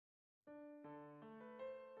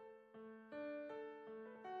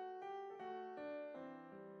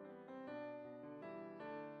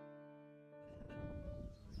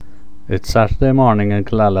It's Saturday morning in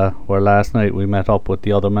Killala, where last night we met up with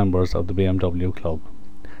the other members of the BMW club.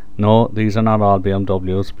 No, these are not all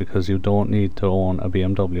BMWs, because you don't need to own a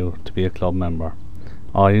BMW to be a club member.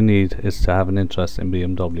 All you need is to have an interest in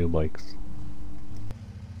BMW bikes.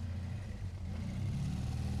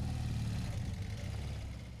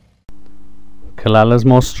 Killala's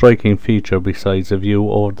most striking feature besides a view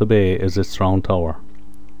over the bay is its round tower.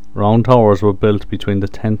 Round towers were built between the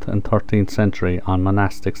 10th and 13th century on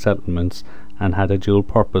monastic settlements and had a dual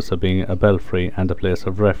purpose of being a belfry and a place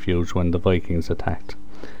of refuge when the Vikings attacked.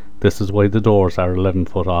 This is why the doors are 11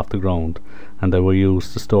 foot off the ground, and they were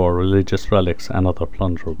used to store religious relics and other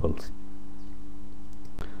plunderables.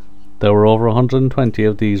 There were over 120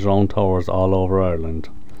 of these round towers all over Ireland.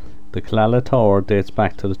 The Killala Tower dates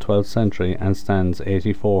back to the 12th century and stands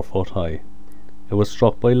 84 foot high. It was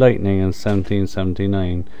struck by lightning in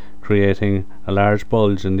 1779, creating a large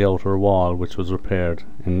bulge in the outer wall, which was repaired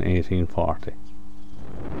in 1840.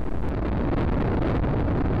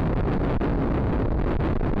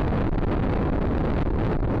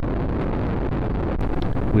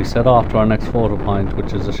 We set off to our next photo point,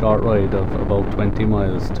 which is a short ride of about 20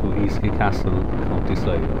 miles to Eastkey Castle, County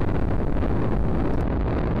Sligo.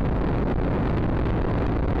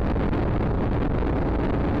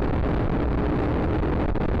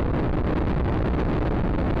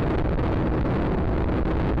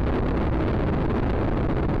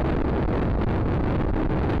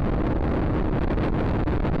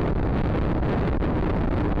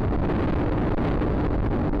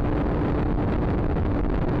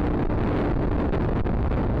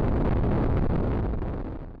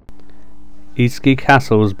 Eastkey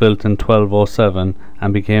Castle was built in 1207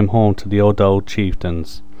 and became home to the O'Dowd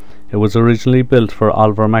chieftains. It was originally built for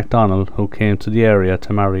Oliver MacDonald, who came to the area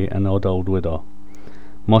to marry an O'Dowd widow.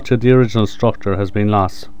 Much of the original structure has been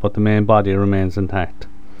lost, but the main body remains intact.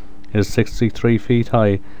 It is 63 feet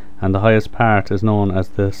high, and the highest part is known as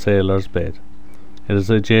the Sailor's Bed. It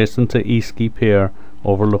is adjacent to Eastkey Pier,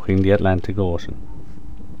 overlooking the Atlantic Ocean.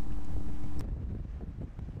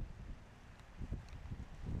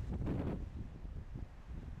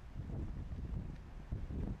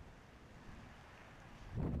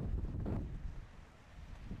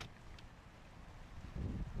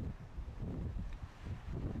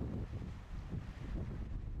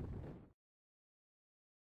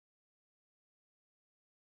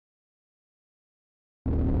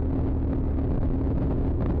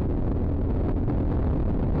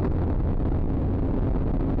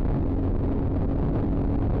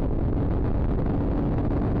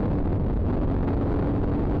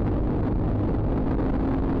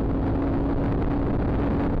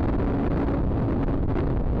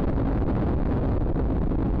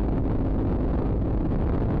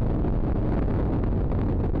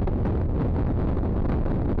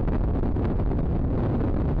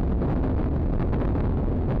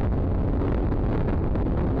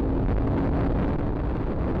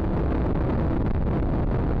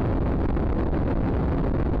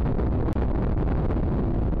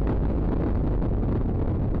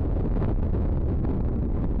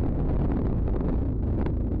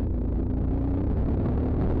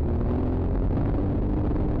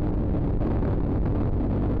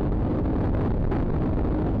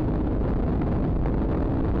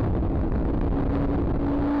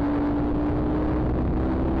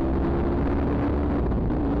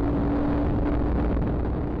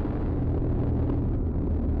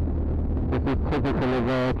 This is typical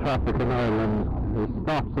of traffic in Ireland. It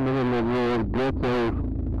stops in the middle of the road, gets out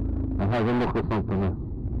and has a look at something.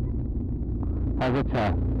 Has a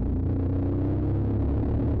chat.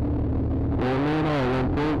 Only in Ireland,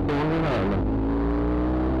 folks, only in Ireland.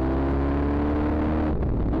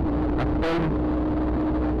 That's fine.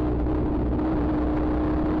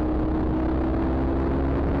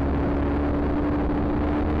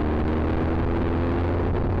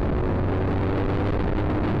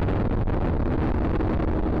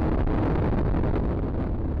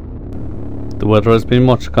 The weather has been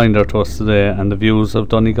much kinder to us today, and the views of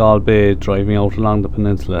Donegal Bay driving out along the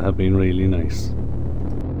peninsula have been really nice.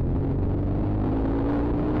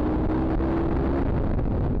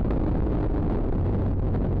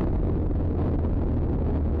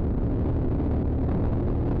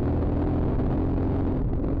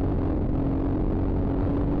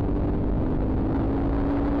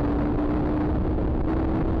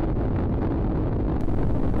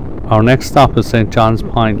 Our next stop is St John's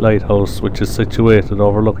Point Lighthouse, which is situated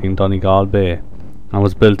overlooking Donegal Bay and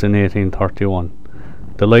was built in 1831.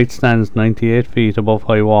 The light stands 98 feet above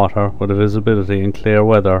high water with a visibility in clear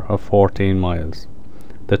weather of 14 miles.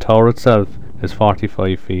 The tower itself is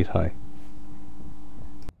 45 feet high.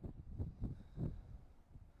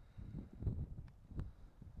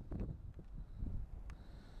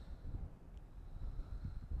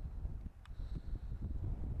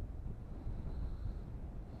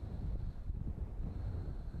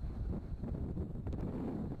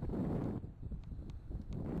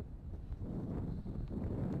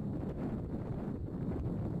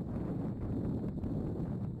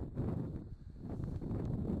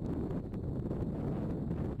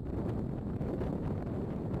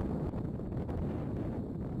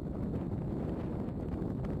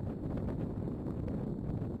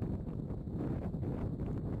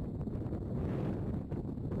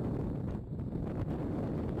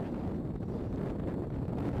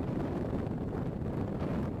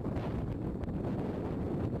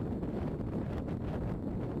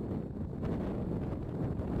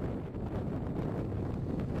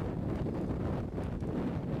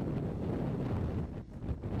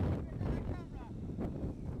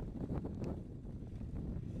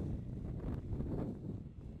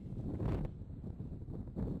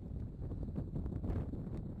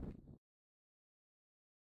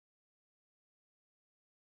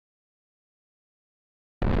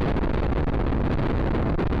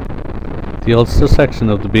 The Ulster section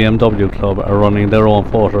of the BMW Club are running their own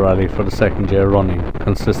photo rally for the second year running,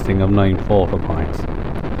 consisting of 9 photo points.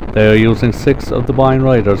 They are using 6 of the Boyne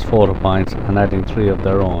Riders Photo points and adding 3 of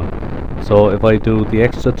their own. So if I do the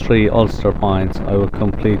extra 3 Ulster points, I will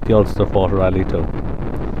complete the Ulster Photo Rally too.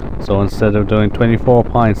 So instead of doing 24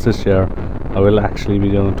 points this year, I will actually be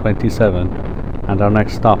doing 27, and our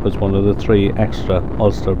next stop is one of the 3 extra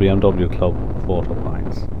Ulster BMW Club photo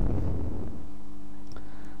points.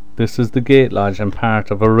 This is the gate lodge and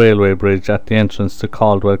part of a railway bridge at the entrance to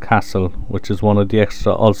Caldwell Castle, which is one of the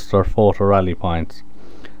extra Ulster Photo Rally points.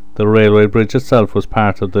 The railway bridge itself was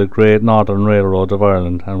part of the Great Northern Railroad of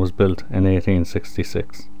Ireland and was built in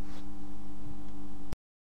 1866.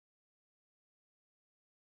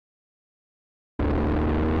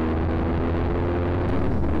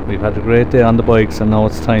 We've had a great day on the bikes, and now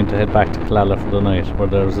it's time to head back to Killala for the night, where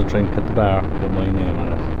there is a drink at the bar with my name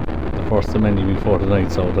on it. The first of many before the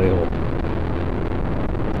night's out, I hope.